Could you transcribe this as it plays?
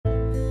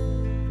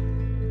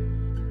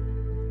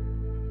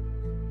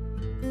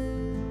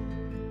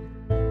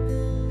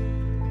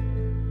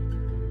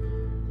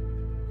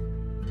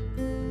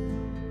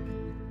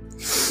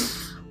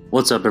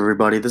What's up,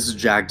 everybody? This is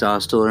Jack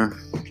Dostler.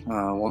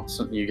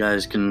 You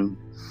guys can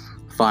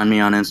find me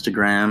on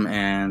Instagram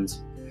and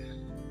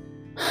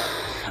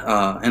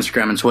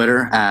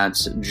Twitter at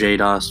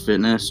JDOS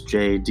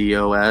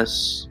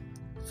JDOS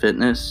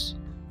Fitness.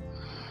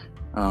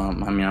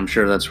 I'm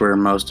sure that's where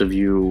most of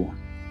you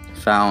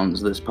found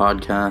this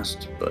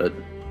podcast, but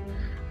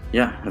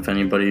yeah, if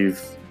any of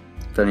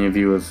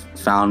you have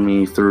found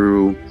me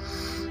through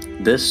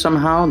this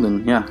somehow,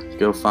 then yeah,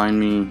 go find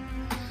me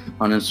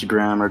on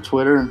Instagram or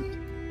Twitter.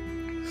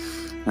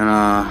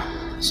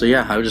 And so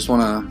yeah, I just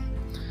want to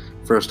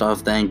first off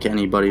thank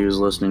anybody who's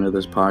listening to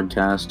this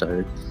podcast.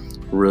 I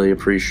really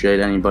appreciate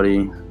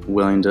anybody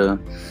willing to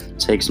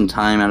take some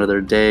time out of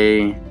their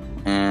day,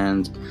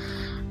 and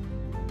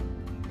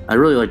I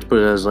really like to put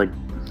it as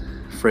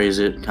phrase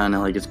it kind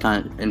of like it's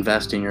kind of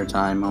investing your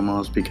time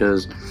almost,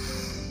 because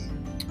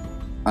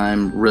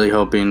I'm really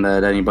hoping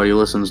that anybody who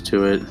listens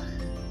to it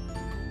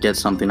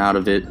gets something out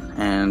of it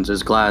and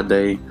is glad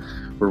they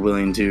were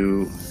willing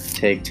to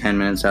take 10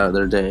 minutes out of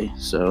their day.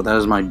 So that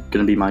is going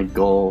to be my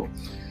goal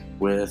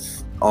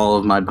with all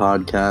of my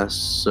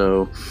podcasts.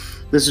 So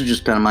this is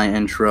just kind of my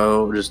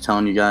intro, just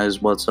telling you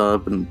guys what's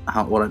up and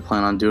what I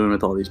plan on doing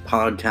with all these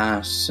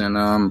podcasts. And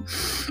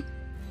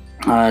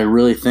I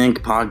really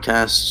think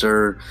podcasts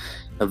are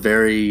a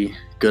very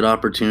good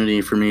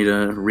opportunity for me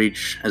to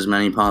reach as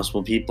many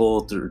possible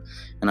people through,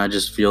 and I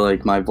just feel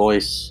like my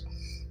voice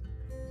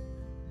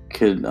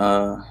could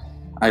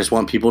I just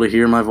want people to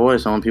hear my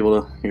voice. I want people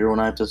to hear what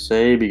I have to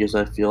say, because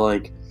I feel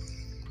like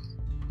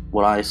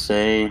what I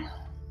say,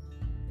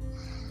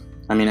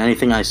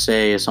 anything I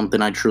say is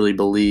something I truly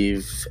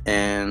believe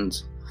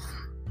and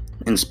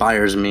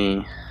inspires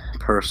me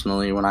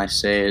personally when I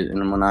say it,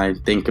 and when I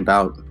think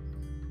about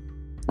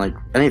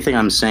anything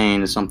I'm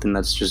saying is something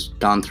that's just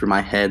gone through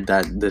my head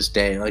this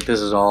day. This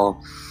is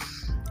all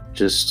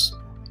just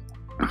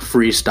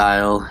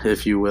freestyle,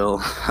 if you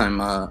will.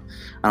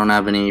 I don't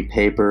have any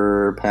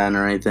paper or pen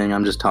or anything.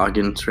 I'm just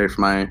talking straight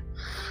from my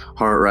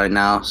heart right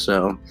now.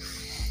 So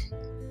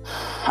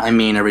I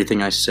mean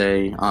everything I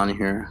say on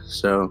here.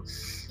 So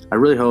I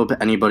really hope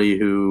anybody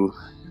who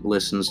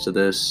listens to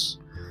this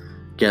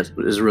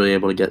is really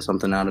able to get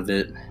something out of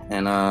it.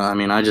 And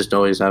I just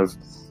always have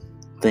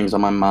things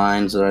on my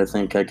mind that I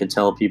think I could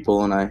tell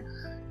people, and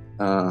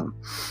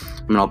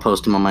I'll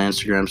post them on my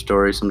Instagram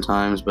story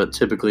sometimes, but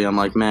typically I'm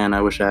like, man,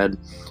 I wish I had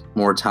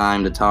more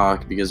time to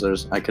talk, because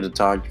I could have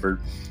talked for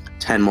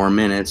 10 more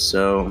minutes.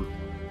 So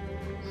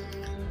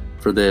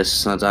for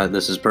this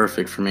is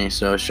perfect for me.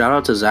 So shout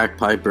out to Zach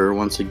Piper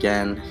once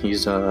again.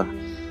 He's the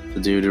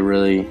dude who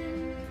really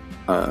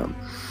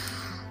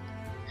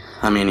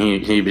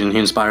he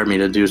inspired me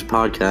to do his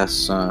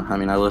podcasts.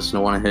 I listened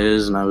to one of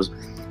his, and I was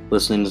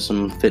listening to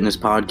some fitness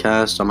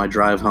podcasts on my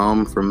drive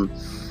home from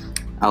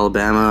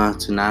Alabama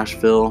to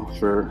Nashville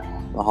for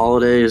the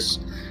holidays.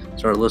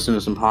 Started listening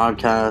to some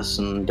podcasts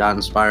and got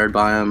inspired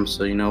by them.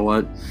 So you know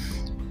what?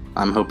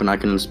 I'm hoping I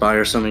can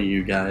inspire some of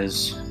you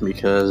guys,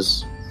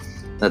 because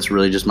that's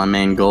really just my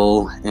main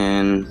goal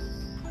in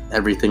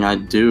everything I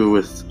do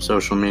with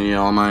social media,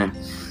 on my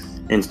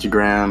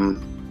Instagram,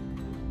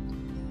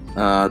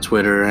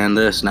 Twitter, and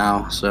this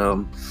now.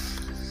 So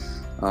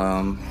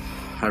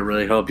I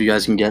really hope you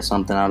guys can get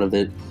something out of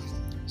it.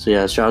 So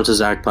yeah, shout out to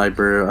Zach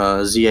Piper,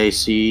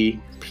 ZACPIPER.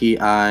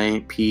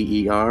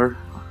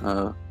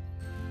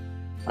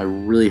 I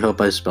really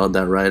hope I spelled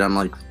that right.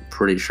 I'm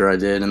pretty sure I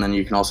did. And then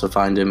you can also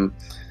find him,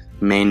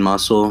 Main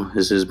Muscle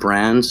is his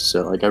brand.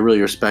 So I really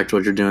respect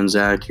what you're doing,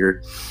 Zach.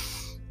 You're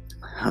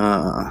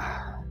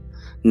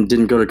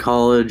didn't go to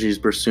college. He's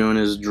pursuing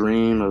his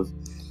dream of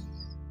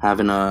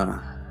having a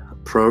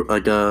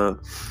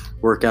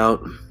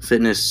workout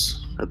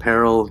fitness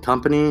apparel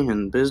company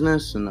and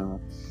business, and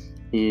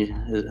he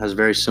has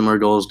very similar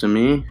goals to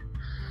me.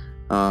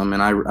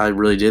 And I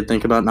really did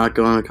think about not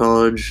going to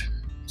college,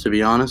 to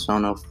be honest. I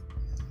don't know if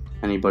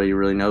anybody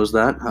really knows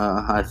that.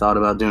 I thought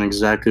about doing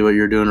exactly what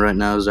you're doing right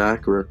now,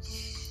 Zach, or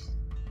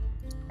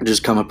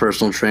just become a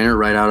personal trainer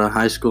right out of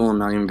high school and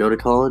not even go to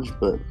college.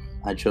 But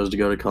I chose to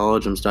go to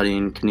college. I'm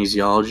studying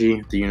kinesiology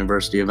at the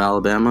University of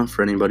Alabama,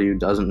 for anybody who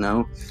doesn't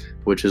know,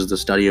 which is the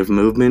study of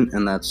movement.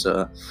 And that's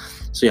so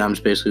yeah, I'm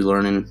just basically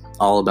learning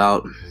all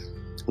about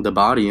the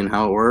body and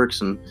how it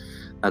works. And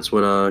that's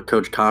what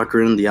Coach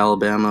Cochran, the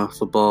Alabama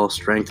football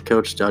strength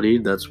coach,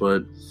 studied. That's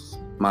what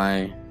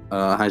my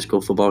high school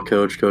football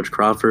coach, Coach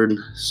Crawford,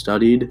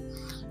 studied.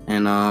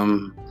 And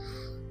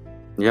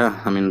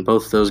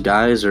both those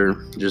guys are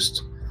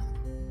just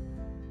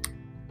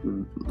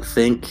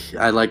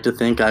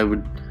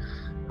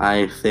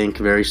I think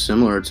very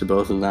similar to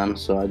both of them.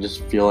 So I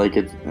just feel like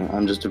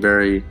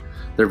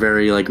they're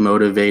very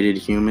motivated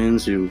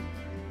humans who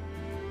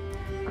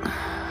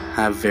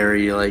have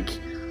very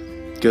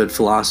good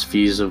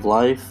philosophies of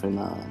life, and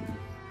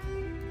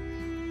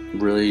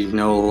really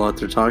know what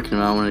they're talking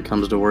about when it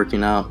comes to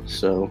working out.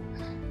 So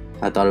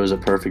I thought it was a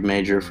perfect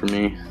major for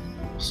me.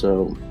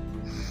 So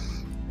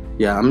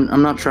yeah,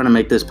 I'm not trying to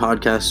make this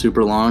podcast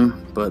super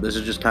long, but this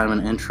is just kind of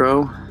an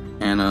intro.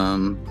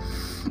 And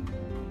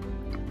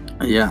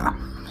yeah,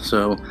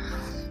 so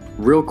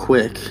real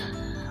quick,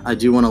 I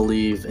do want to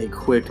leave a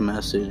quick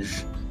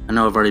message. I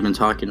know I've already been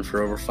talking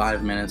for over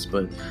 5 minutes,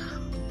 but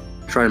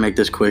try to make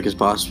this quick as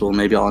possible.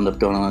 Maybe I'll end up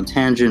going on a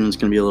tangent. It's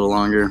going to be a little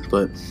longer,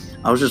 but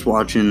I was just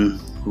watching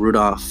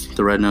Rudolph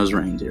the Red-Nosed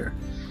Reindeer,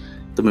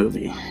 the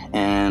movie,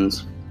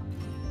 and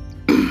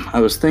I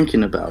was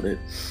thinking about it,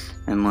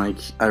 and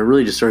I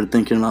really just started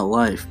thinking about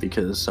life,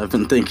 because I've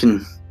been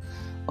thinking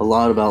a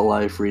lot about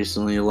life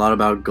recently, a lot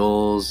about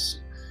goals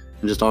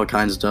and just all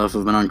kinds of stuff.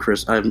 I've been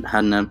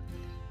on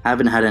I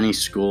haven't had any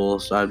school,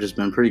 so I've just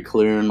been pretty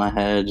clear in my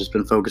head, just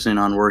been focusing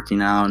on working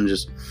out and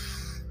just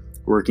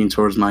working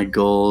towards my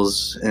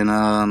goals,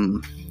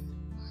 and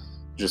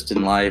just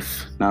in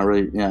life, not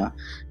really, yeah.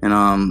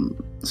 And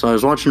so I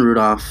was watching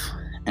Rudolph,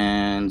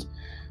 and it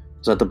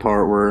was at the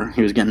part where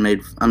he was getting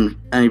made,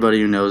 anybody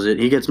who knows it,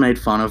 he gets made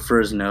fun of for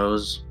his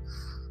nose.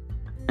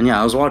 And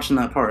yeah, I was watching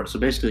that part. So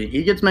basically,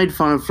 he gets made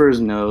fun of for his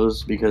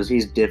nose because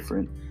he's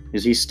different,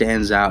 because he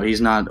stands out.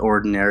 He's not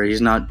ordinary. He's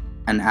not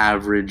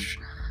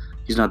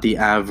he's not the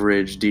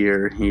average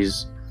deer.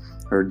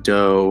 Or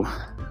doe,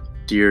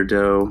 deer,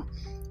 doe,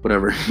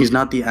 whatever. He's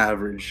not the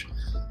average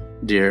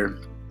deer.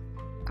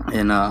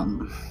 And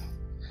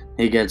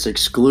he gets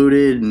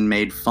excluded and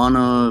made fun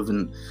of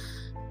and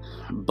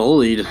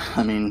bullied,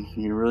 I mean,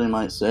 you really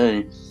might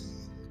say.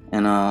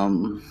 And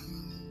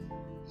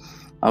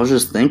I was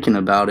just thinking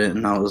about it,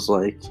 and I was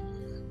like,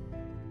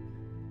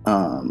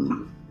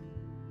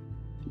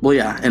 well,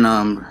 yeah, and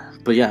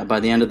but yeah, by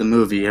the end of the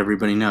movie,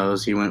 everybody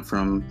knows he went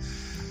from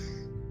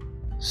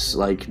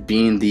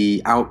being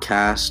the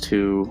outcast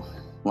who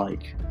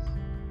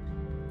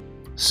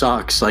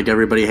sucks,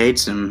 everybody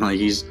hates him,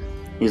 he's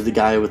the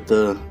guy with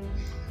the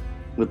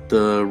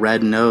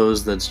red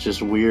nose that's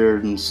just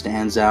weird and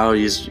stands out.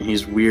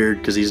 He's weird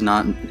because he's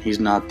not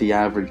the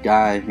average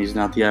guy. He's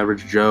not the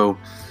average Joe.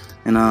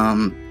 And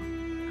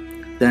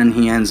then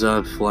he ends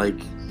up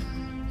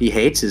he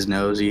hates his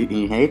nose.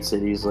 He hates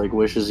it. He's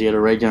wishes he had a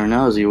regular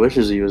nose. He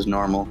wishes he was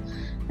normal.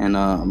 And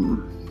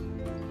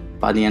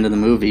by the end of the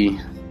movie,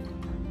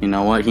 you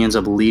know what? He ends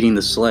up leading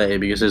the sleigh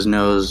because his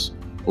nose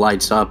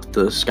lights up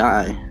the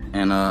sky.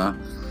 And I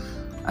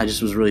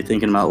just was really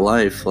thinking about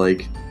life. I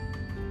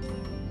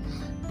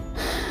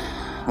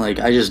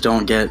just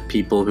don't get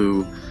people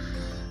who,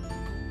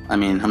 I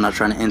mean, I'm not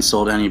trying to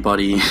insult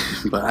anybody,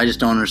 but I just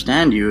don't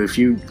understand you. If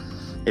you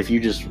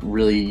just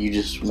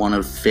want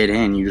to fit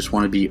in, you just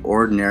want to be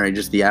ordinary,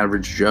 just the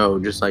average Joe,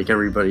 just like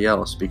everybody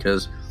else,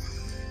 because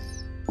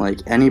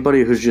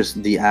anybody who's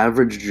just the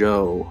average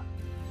Joe,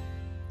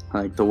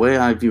 the way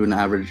I view an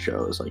average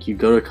Joe is you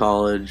go to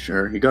college,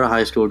 or you go to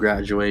high school,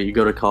 graduate, you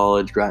go to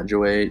college,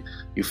 graduate,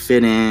 you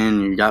fit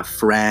in, you got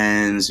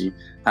friends, you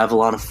have a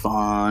lot of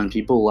fun,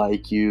 people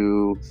like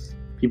you,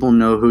 people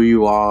know who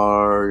you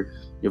are,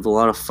 you have a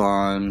lot of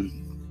fun,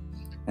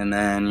 and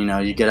then,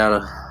 you get out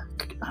of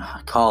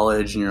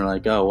college and you're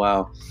like, oh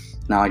wow,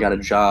 now I got a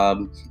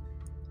job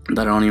that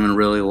I don't even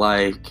really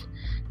like,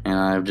 and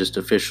I've just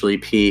officially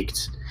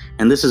peaked.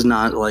 And this is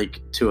not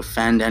to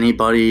offend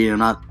anybody. I'm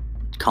not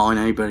calling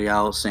anybody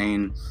out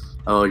saying,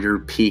 oh, you're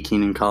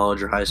peaking in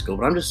college or high school,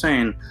 but I'm just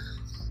saying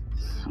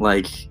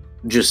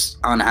just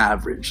on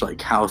average,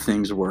 how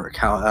things work,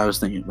 how I was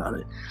thinking about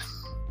it.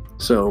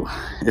 So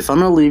if I'm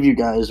gonna leave you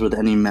guys with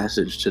any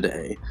message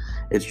today,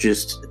 it's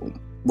just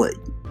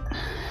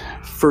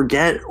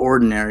forget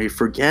ordinary,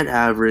 forget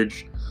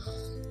average.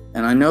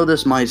 And I know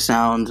this might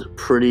sound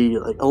pretty,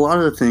 a lot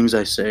of the things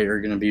I say are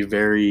going to be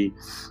very,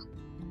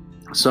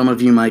 some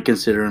of you might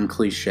consider them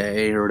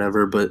cliche or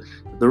whatever, but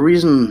the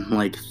reason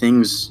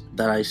things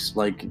that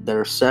that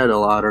are said a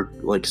lot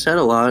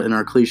and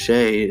are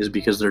cliche is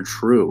because they're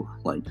true.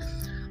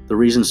 The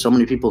reason so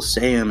many people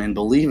say them and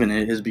believe in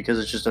it is because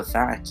it's just a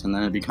fact, and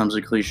then it becomes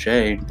a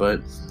cliche,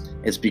 but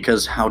it's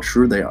because how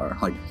true they are.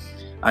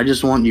 I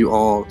just want you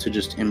all to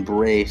just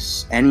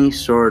embrace any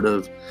sort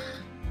of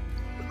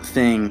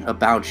thing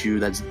about you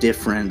that's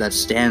different, that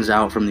stands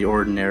out from the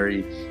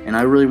ordinary. And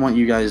I really want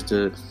you guys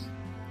to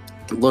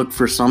look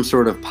for some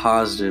sort of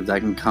positive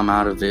that can come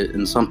out of it,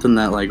 and something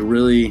that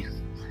really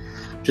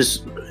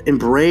just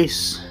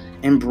embrace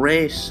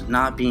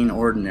not being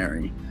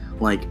ordinary.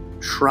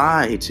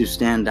 Try to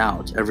stand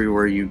out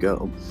everywhere you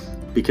go.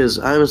 Because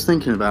I was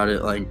thinking about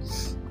it,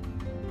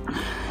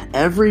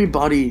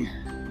 everybody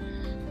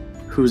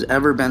who's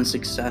ever been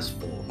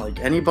successful,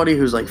 anybody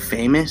who's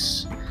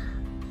famous,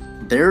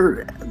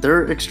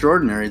 they're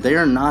extraordinary. They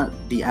are not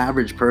the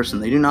average person.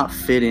 They do not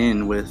fit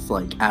in with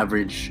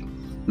average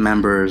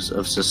members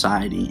of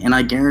society. And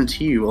I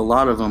guarantee you, a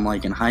lot of them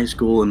in high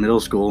school and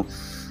middle school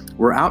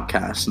were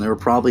outcasts, and they were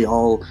probably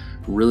all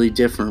really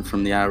different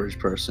from the average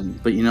person.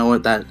 But you know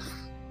what? That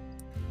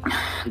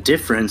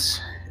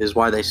difference is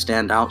why they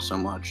stand out so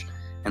much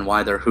and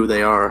why they're who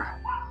they are.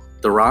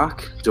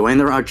 Dwayne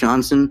 "The Rock"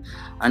 Johnson,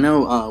 I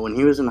know when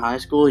he was in high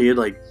school, he had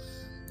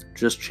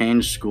just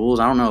changed schools.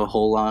 I don't know a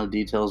whole lot of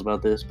details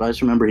about this, but I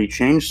just remember he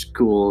changed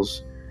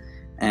schools,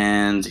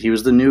 and he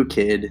was the new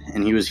kid,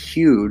 and he was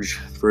huge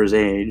for his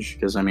age,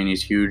 because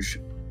he's huge.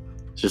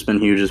 He's just been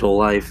huge his whole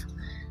life.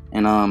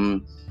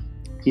 And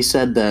he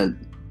said that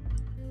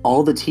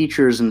all the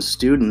teachers and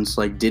students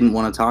like didn't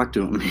want to talk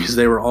to him because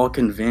they were all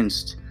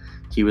convinced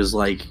he was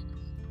like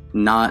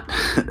not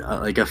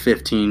like a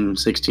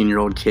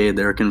 15-16-year-old kid.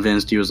 They were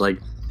convinced he was like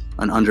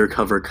an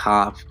undercover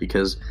cop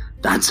because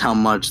that's how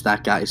much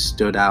that guy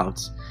stood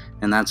out,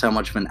 and that's how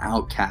much of an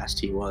outcast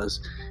he was.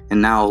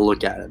 And now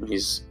look at him,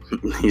 he's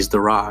The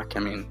Rock. I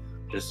mean,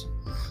 just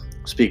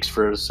speaks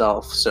for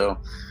itself. So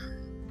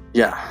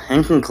yeah,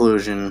 in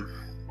conclusion,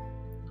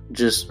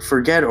 just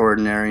forget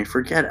ordinary,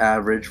 forget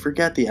average,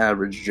 forget the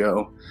average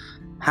Joe.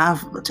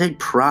 Take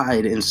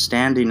pride in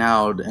standing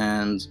out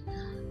and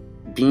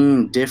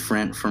being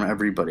different from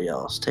everybody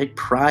else. Take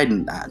pride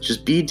in that.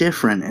 Just be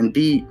different and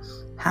be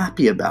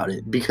happy about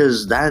it,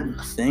 because that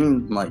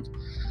thing like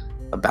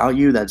about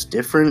you that's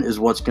different is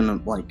what's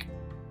gonna, like,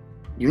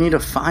 you need to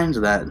find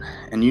that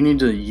and you need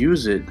to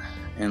use it,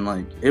 and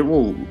like it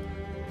will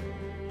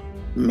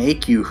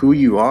make you who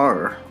you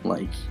are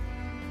like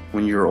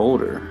when you're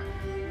older.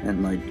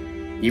 And like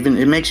even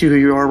it makes you who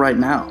you are right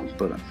now,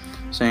 but I'm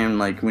saying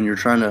like when you're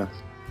trying to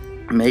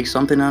make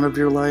something out of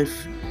your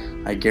life,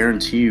 I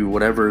guarantee you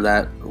whatever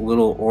that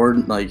little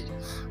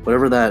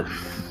whatever that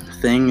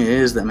thing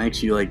is that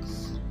makes you like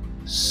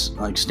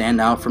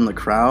stand out from the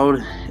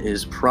crowd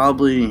is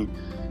probably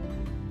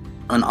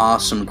an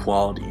awesome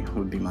quality,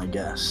 would be my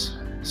guess.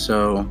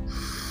 So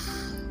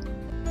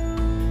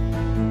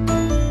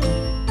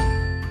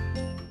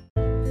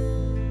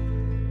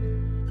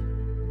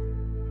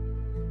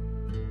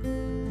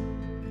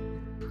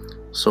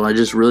I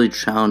just really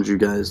challenge you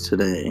guys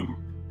today,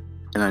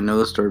 and I know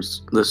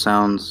this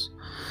sounds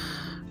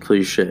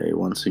cliche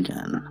once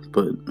again,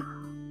 but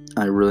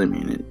I really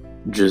mean it.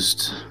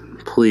 Just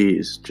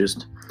please,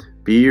 just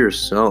be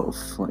yourself.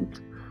 Like,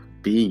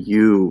 be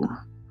you.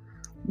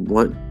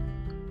 What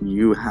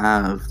you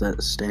have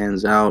that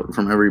stands out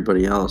from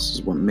everybody else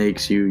is what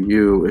makes you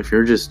you. If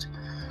you're just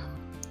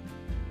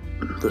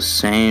the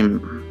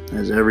same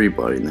as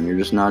everybody, then you're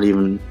just not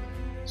even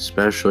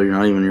special. You're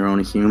not even your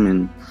own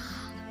human.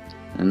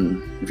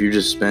 And if you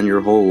just spend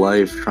your whole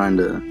life trying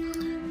to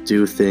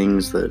do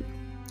things that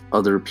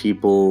other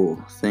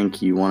people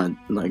think you want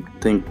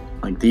to,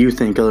 you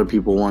think other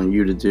people want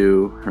you to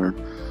do, or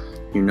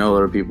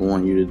other people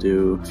want you to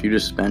do, if you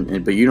just spend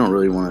it but you don't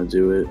really want to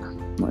do it,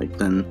 like,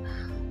 then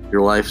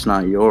your life's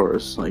not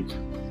yours. Like,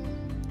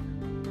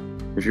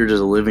 if you're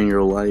just living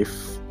your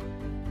life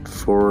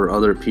for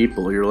other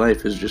people, your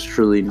life is just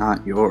truly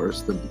not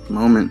yours. The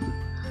moment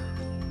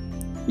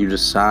you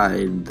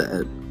decide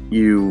that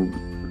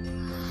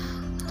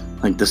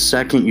the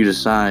second you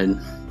decide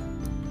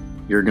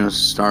you're going to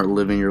start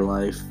living your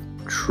life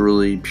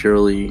truly,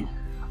 purely,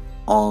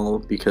 all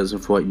because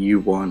of what you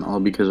want, all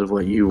because of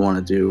what you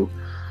want to do,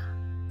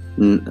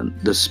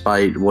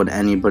 despite what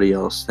anybody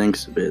else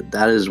thinks of it,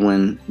 that is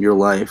when your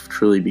life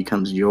truly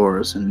becomes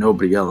yours and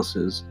nobody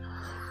else's.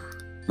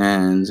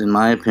 And in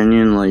my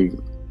opinion, like,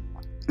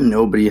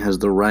 nobody has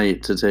the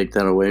right to take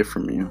that away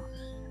from you,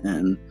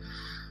 and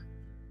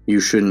you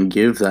shouldn't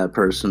give that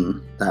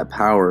person that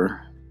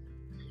power,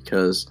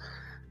 because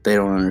they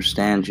don't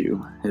understand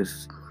you. If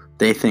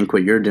they think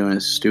what you're doing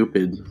is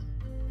stupid,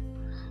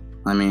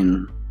 I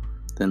mean,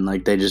 then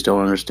like they just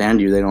don't understand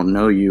you. They don't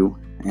know you,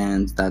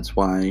 and that's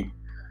why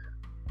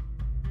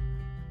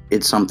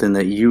it's something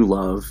that you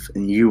love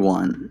and you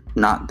want,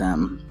 not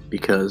them.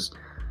 Because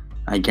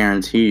I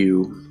guarantee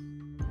you,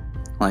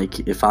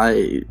 like, if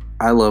I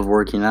love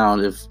working out,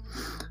 if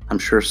I'm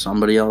sure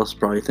somebody else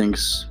probably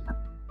thinks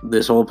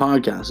this whole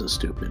podcast is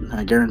stupid.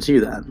 I guarantee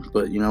you that.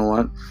 But you know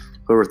what?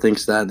 Whoever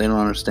thinks that, they don't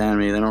understand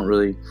me. They don't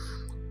really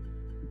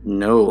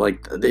know,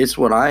 like, it's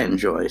what I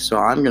enjoy, so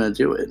I'm gonna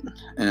do it.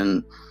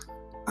 And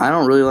I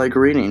don't really like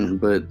reading,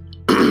 but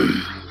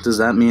does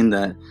that mean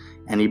that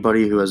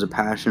anybody who has a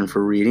passion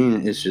for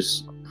reading is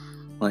just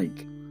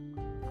like,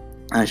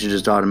 I should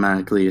just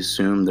automatically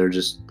assume they're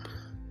just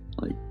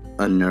like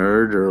a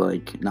nerd, or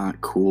like not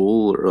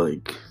cool, or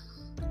like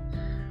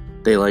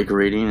they like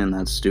reading and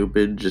that's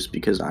stupid just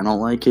because I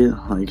don't like it?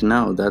 Like,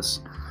 no,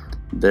 that's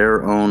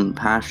their own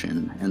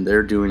passion, and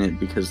they're doing it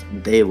because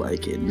they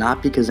like it,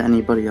 not because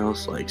anybody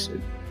else likes it.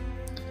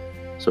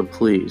 So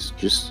please,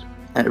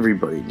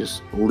 everybody,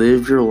 just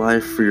live your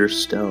life for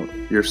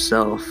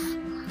yourself.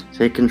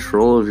 Take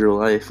control of your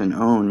life and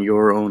own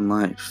your own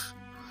life.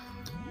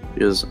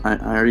 Because I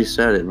already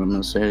said it, but I'm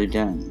going to say it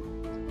again.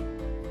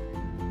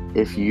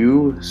 If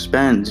you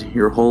spend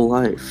your whole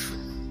life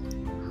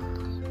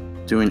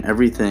doing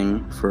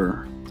everything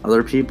for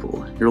other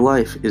people, your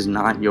life is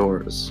not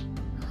yours.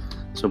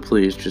 So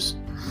please, just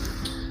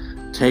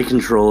take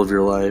control of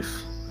your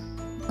life,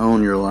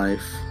 own your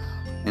life,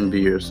 and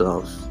be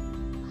yourself.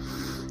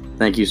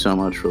 Thank you so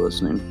much for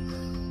listening.